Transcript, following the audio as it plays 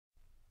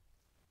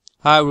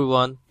Hi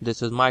everyone,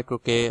 this is Micro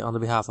K on the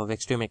behalf of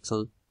Extreme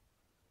Excel.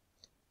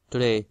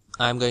 Today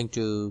I'm going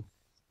to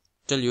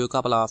tell you a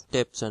couple of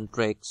tips and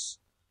tricks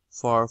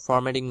for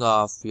formatting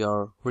of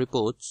your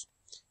reports.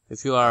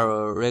 If you are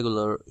a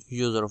regular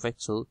user of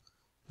Excel,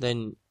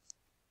 then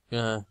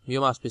you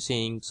must be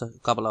seeing a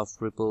couple of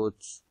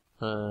reports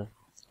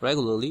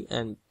regularly,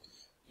 and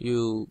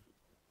you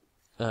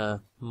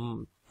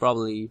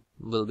probably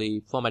will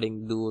be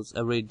formatting those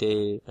every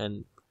day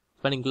and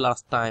spending a lot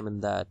of time in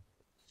that.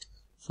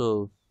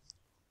 So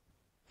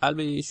I'll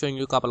be showing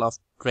you a couple of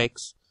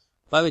tricks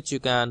by which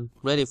you can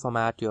really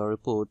format your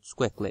reports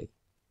quickly.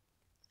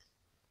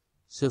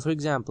 So for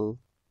example,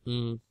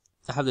 I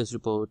have this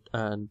report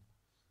and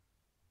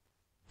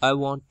I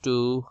want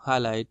to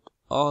highlight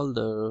all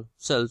the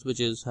cells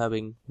which is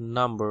having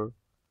number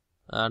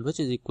and which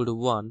is equal to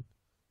 1,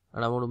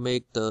 and I want to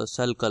make the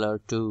cell color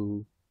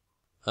to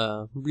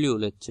blue,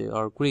 let's say,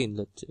 or green,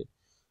 let's say.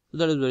 So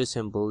that is very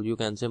simple. You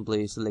can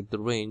simply select the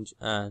range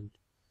and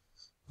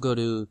go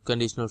to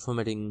conditional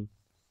formatting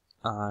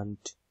and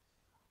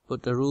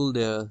put a rule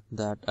there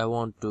that I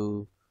want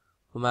to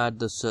format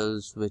the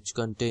cells which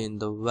contain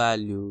the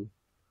value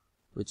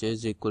which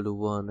is equal to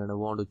 1, and I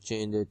want to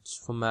change its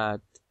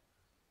format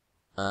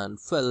and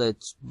fill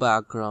its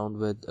background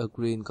with a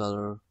green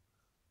color,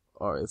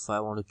 or if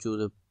I want to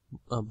choose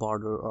a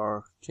border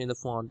or change the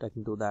font, I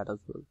can do that as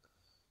well.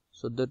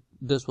 So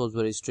this was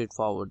very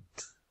straightforward,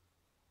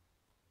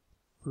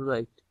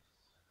 right?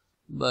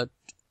 But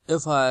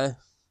if I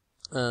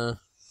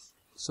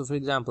so for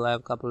example, I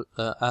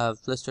have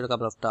listed a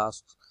couple of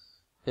tasks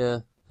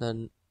here.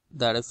 Then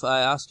that if I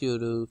ask you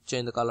to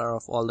change the color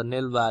of all the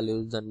nil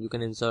values, then you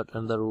can insert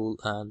another rule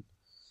and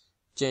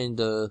change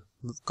the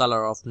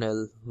color of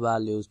nil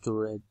values to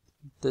red.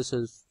 This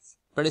is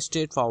pretty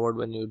straightforward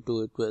when you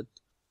do it with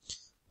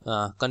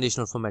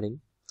conditional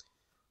formatting.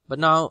 But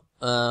now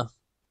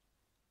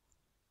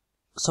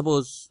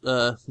suppose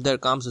there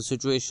comes a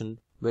situation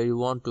where you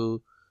want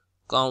to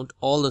count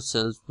all the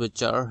cells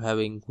which are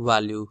having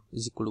value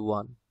is equal to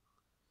 1.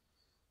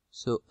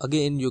 So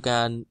again, you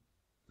can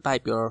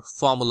type your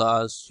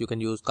formulas, you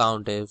can use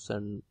countifs,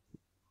 and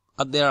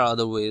there are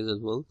other ways as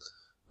well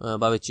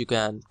by which you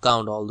can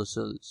count all the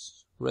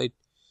cells, right?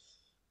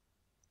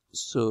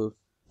 So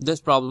this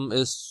problem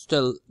is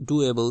still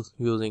doable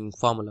using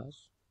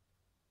formulas.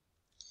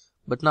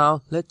 But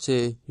now let's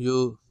say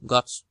you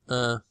got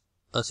a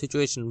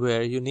situation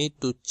where you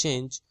need to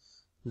change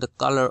the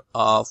color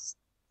of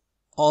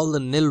all the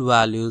nil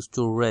values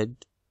to red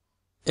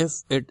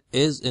if it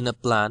is in a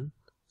plan.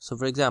 So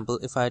for example,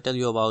 if I tell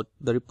you about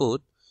the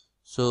report,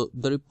 so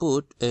the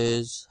report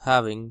is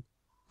having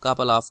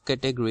couple of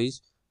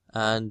categories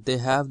and they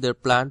have their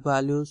planned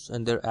values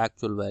and their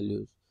actual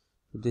values.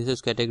 This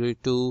is category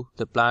 2,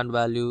 the planned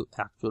value,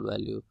 actual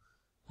value,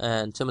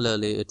 and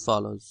similarly it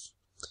follows.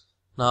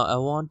 Now I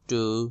want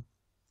to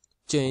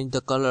change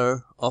the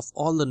color of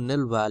all the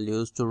nil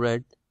values to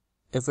red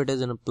if it is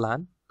in a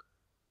plan,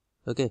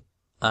 okay,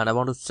 and I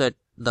want to set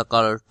the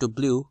color to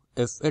blue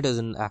if it is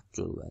in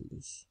actual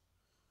values.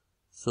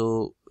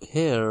 So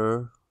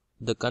here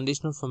the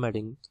conditional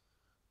formatting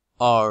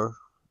or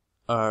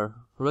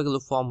regular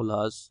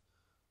formulas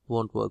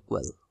won't work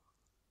well,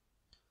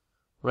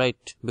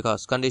 right?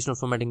 Because conditional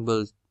formatting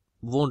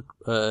won't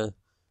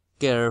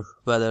care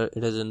whether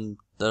it is in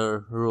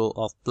the row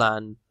of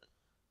plan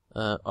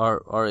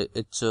or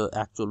its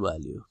actual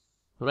value,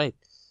 right?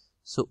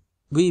 So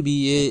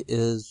VBA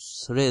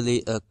is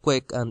really a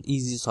quick and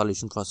easy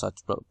solution for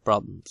such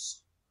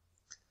problems.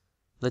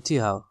 Let's see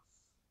how.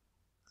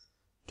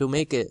 To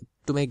make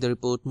the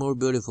report more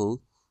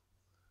beautiful,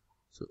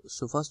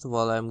 so first of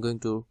all I'm going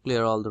to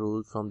clear all the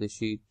rules from the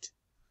sheet,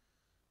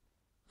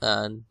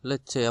 and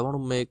let's say I want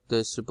to make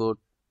this report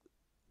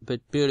a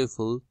bit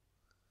beautiful.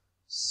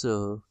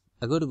 So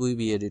I go to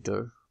VBA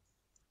editor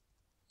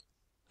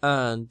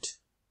and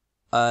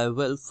I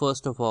will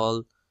first of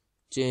all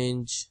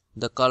change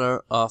the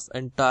color of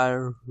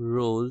entire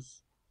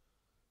rows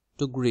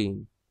to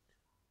green,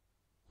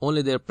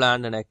 only their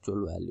planned and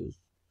actual values,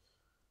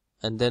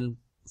 and then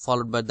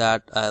followed by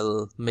that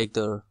I'll make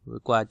the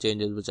required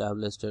changes which I have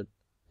listed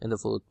in the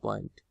 4th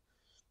point.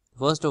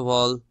 First of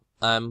all,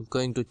 I'm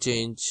going to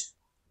change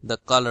the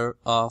color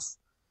of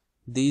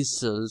these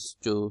cells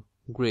to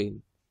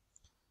green.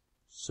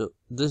 So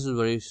this is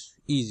very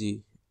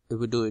easy if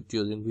we do it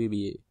using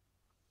VBA.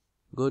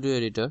 Go to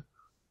editor.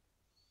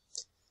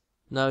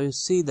 Now you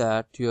see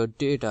that your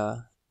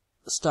data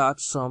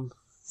starts from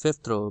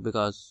 5th row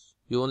because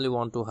you only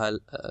want to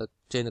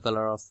change the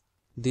color of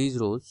these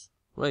rows,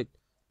 right?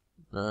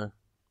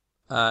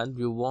 And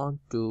you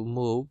want to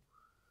move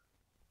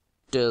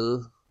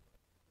till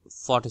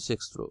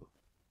 46th row,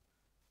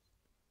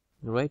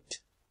 right?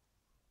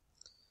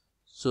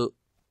 So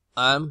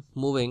I'm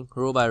moving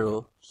row by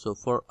row. So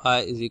for I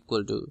is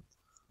equal to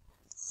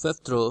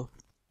 5th row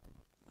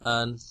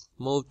and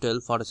move till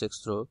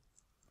 46th row.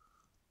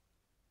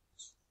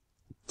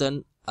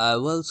 Then I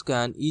will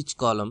scan each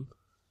column.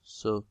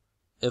 So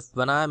if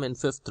when I am in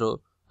 5th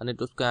row, I need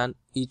to scan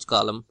each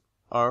column,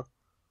 or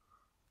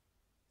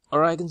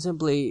or I can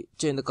simply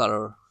change the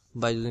color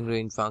by using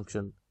range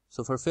function.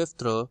 So for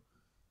fifth row,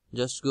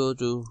 just go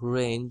to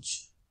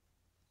range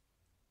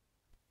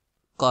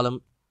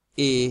column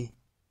A,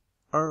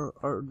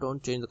 or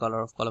don't change the color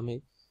of column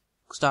A.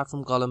 Start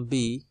from column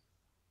B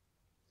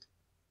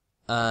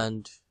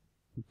and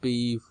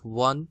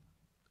B1,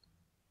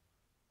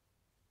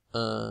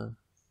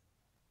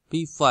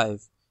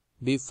 B5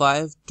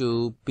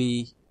 to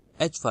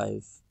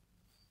H5.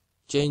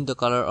 Change the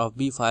color of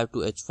B5 to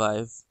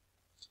H5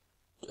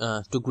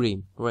 to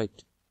green,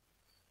 right?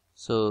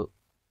 So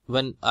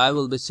when I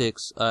will be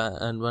 6,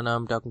 and when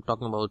I'm talking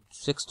about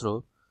 6th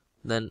row,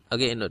 then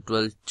again it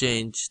will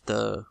change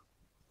the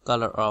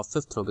color of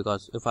 5th row,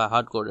 because if I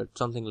hard coded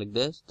something like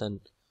this,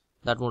 then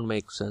that won't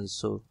make sense.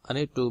 So I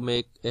need to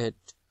make it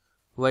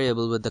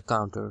variable with the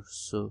counter.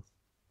 So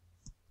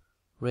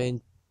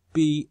range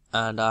P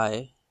and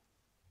I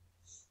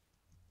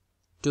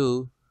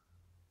to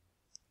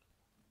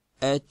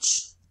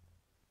H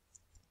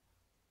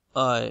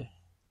I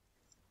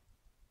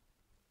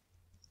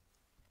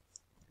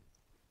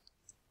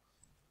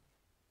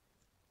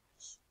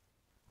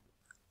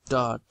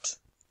dot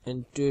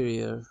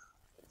interior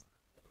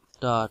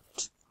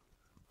dot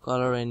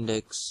color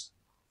index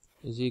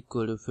is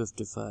equal to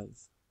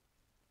 55.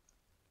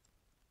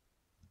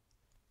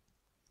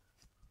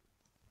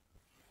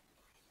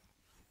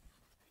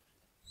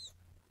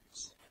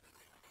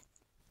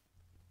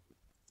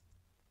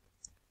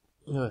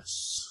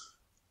 Yes.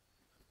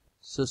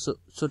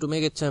 So to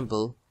make it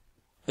simple,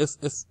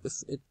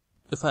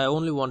 if I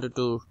only wanted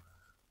to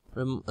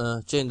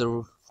change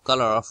the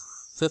color of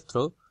 5th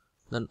row,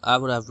 then I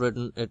would have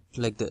written it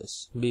like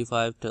this: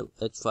 B5 till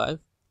H5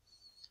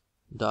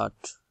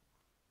 dot,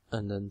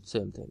 and then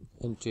same thing,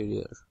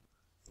 interior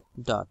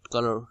dot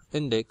color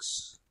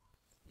index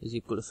is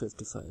equal to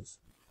 55.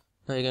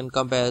 Now you can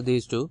compare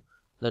these two.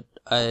 That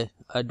I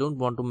don't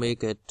want to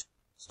make it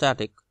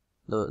static,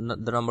 the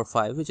number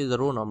 5, which is the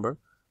row number.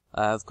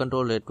 I have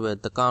controlled it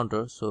with the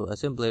counter, so I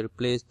simply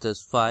replaced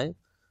this 5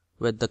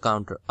 with the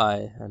counter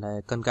I, and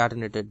I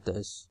concatenated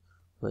this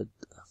with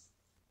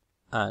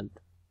and,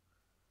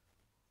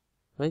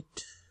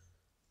 right?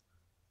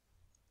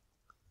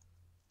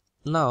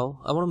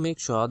 Now I want to make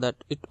sure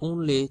that it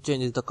only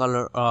changes the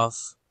color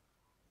of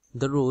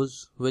the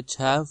rows which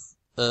have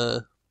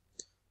the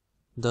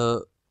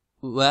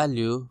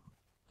value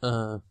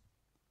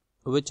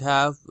which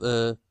have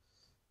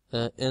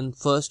in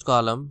first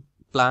column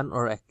plan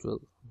or actual,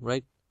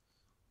 right?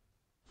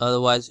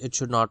 Otherwise it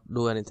should not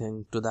do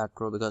anything to that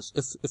row, because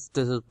if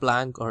this is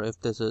blank, or if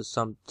this is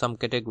some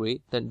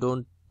category, then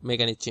don't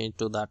make any change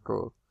to that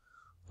row,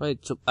 right?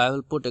 So I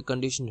will put a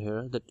condition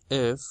here that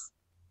if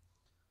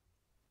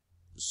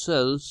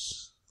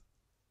cells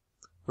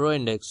row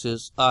index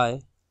is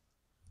I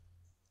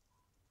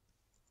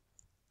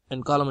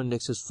and column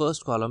index is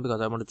first column,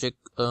 because I want to check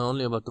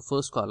only about the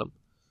first column,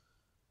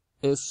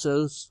 if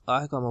cells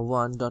I comma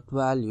 1 dot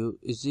value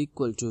is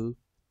equal to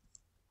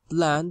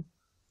plan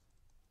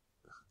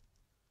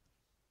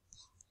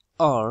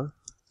or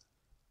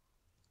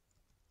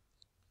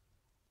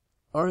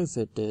if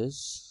it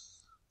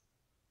is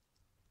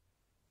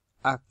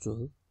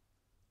actual,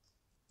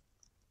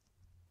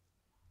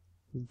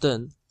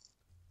 then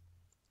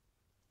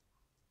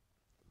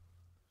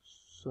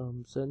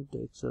some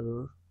syntax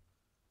error.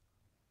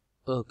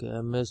 Okay,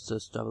 I missed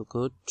this double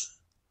quote.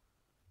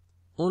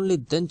 Only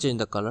then change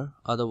the color,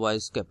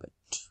 otherwise skip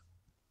it.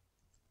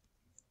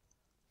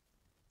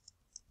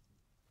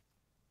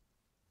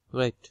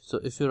 Right, so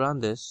if you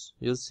run this,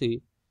 you'll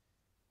see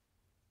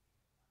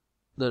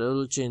that it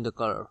will change the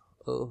color.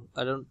 Oh,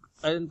 I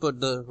didn't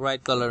put the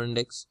right color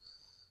index,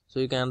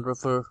 so you can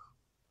refer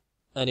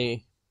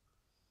any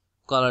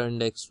color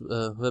index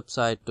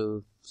website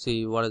to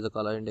see what is the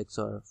color index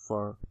or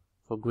for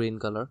green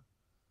color.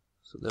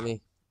 So let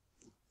me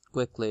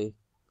quickly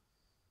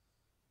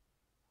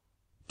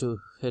to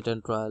hit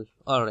and trial.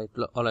 Alright,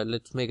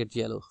 let's make it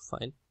yellow.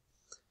 Fine.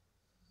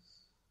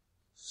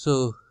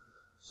 So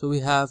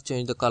we have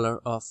changed the color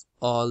of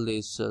all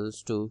these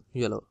cells to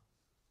yellow,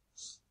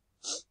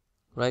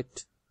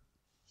 right?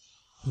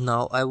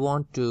 Now I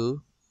want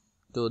to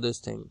do this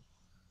thing.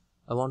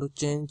 I want to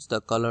change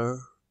the color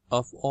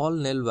of all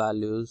nil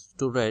values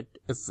to red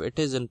if it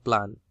is in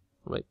plan,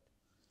 right?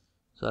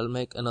 So I'll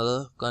make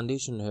another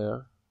condition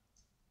here,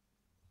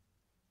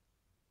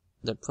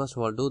 that first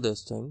of all do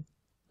this thing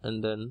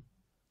and then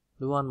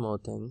do one more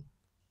thing.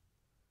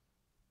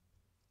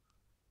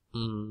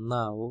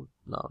 Now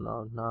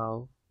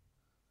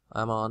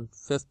I'm on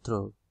 5th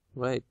row,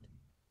 right?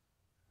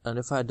 And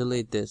if I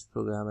delete this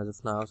program as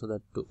of now, so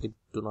that it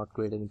do not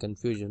create any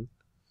confusion,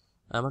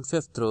 I'm on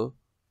 5th row,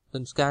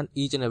 then scan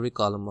each and every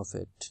column of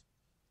it.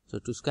 So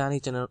to scan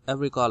each and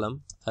every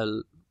column,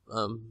 I'll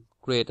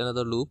create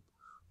another loop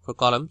for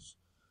columns.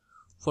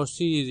 For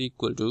C is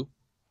equal to,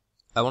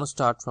 I want to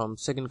start from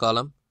 2nd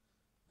column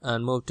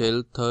and move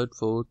till 3rd,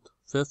 4th,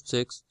 5th,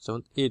 6th,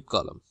 7th, 8th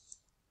column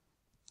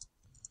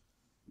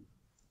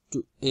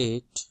to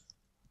 8,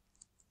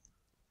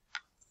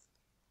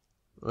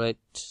 right?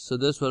 So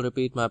this will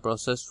repeat my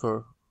process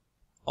for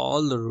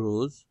all the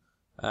rows,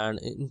 and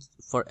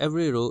for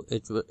every row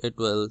it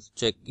will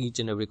check each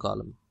and every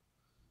column.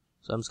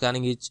 So I'm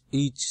scanning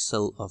each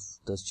cell of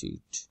the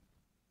sheet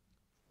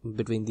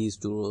between these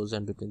two rows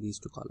and between these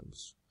two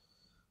columns.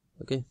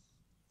 Okay,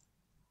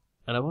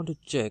 and I want to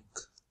check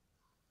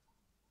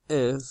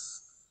if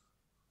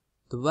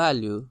the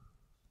value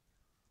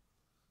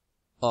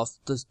of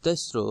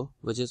this row,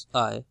 which is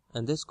I,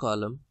 and this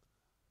column,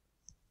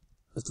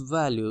 if the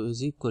value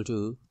is equal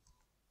to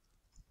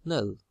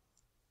null.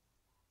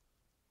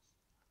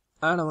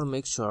 And I want to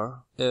make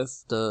sure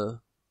if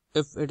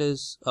it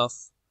is of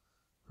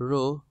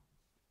row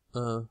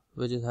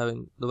which is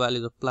having the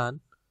values of plan,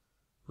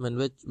 I mean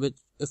which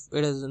if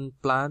it is in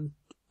plan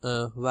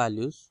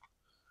values,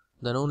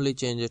 then only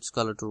change its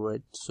color to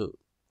red. So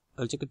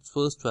I'll check its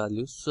first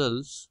value,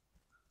 cells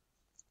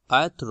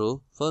ith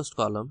row, first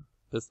column.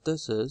 If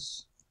this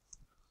is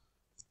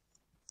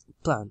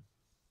plan,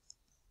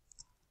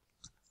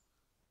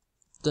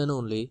 then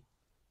only,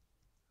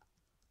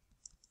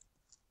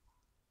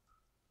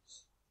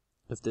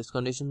 if this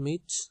condition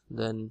meets,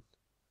 then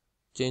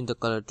change the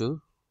color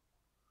to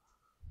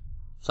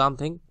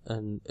something,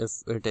 and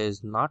if it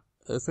is not,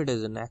 if it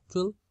is an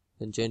actual,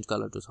 then change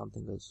color to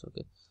something else.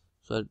 Okay,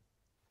 so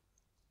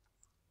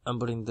I'm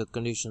putting the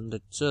condition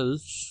that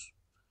cells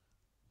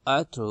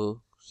ith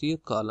row,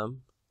 cth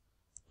column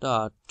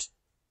dot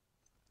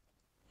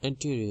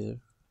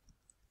interior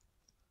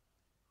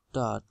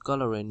dot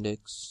color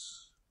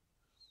index,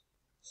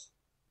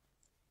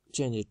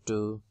 change it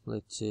to,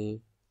 let's say,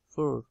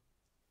 4,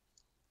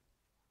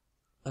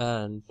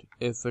 and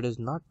if it is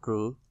not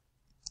true,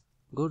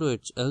 go to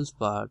its else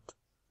part,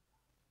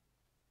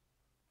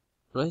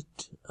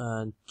 right,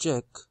 and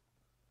check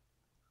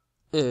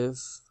if,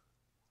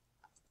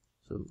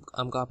 so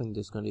I'm copying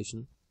this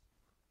condition,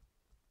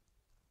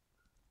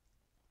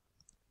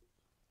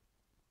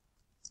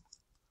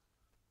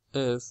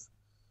 if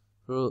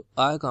row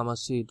I comma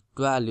c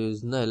value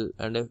is null,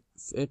 and if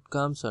it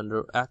comes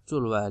under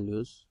actual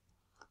values,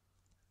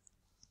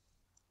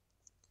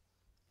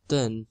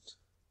 then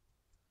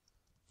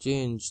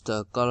change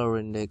the color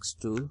index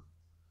to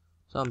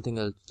something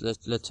else.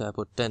 Let's say I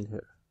put 10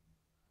 here,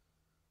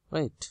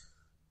 right?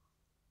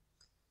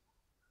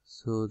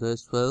 So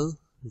this will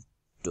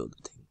do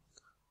the thing,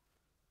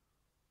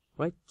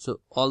 right?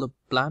 So all the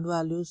planned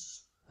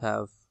values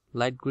have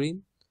light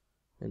green,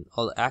 and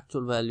all the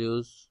actual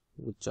values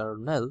which are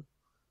null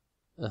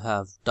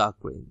have dark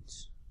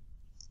greens.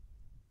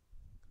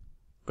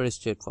 Pretty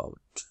straightforward,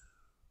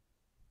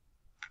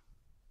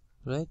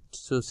 right?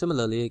 So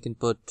similarly, I can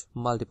put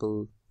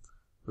multiple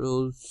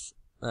rows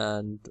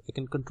and I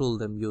can control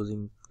them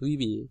using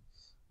VBA.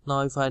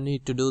 Now if I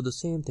need to do the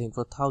same thing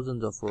for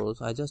thousands of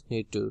rows, I just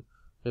need to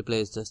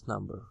replace this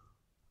number,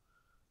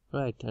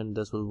 right, and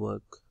this will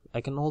work.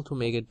 I can also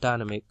make it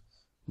dynamic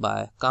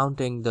by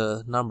counting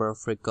the number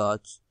of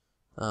records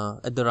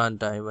at the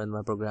runtime when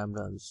my program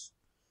runs.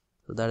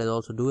 So that is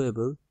also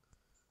doable.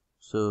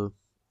 So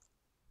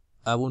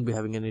I won't be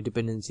having any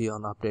dependency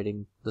on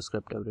updating the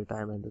script every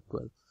time, and it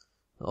will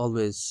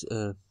always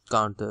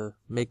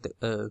make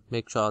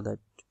sure that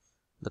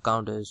the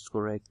count is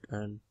correct,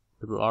 and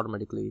it will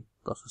automatically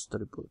process the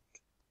report.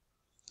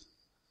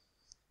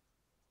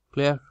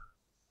 Clear?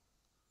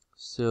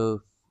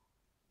 So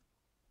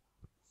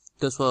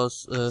this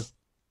was a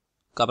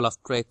couple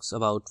of tricks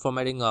about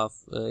formatting of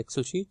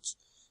Excel sheets.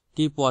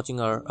 Keep watching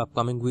our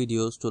upcoming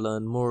videos to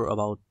learn more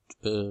about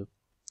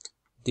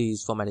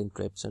these formatting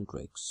tips and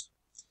tricks.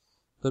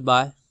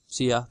 Goodbye.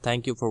 See ya.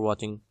 Thank you for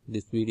watching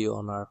this video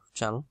on our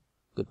channel.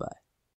 Goodbye.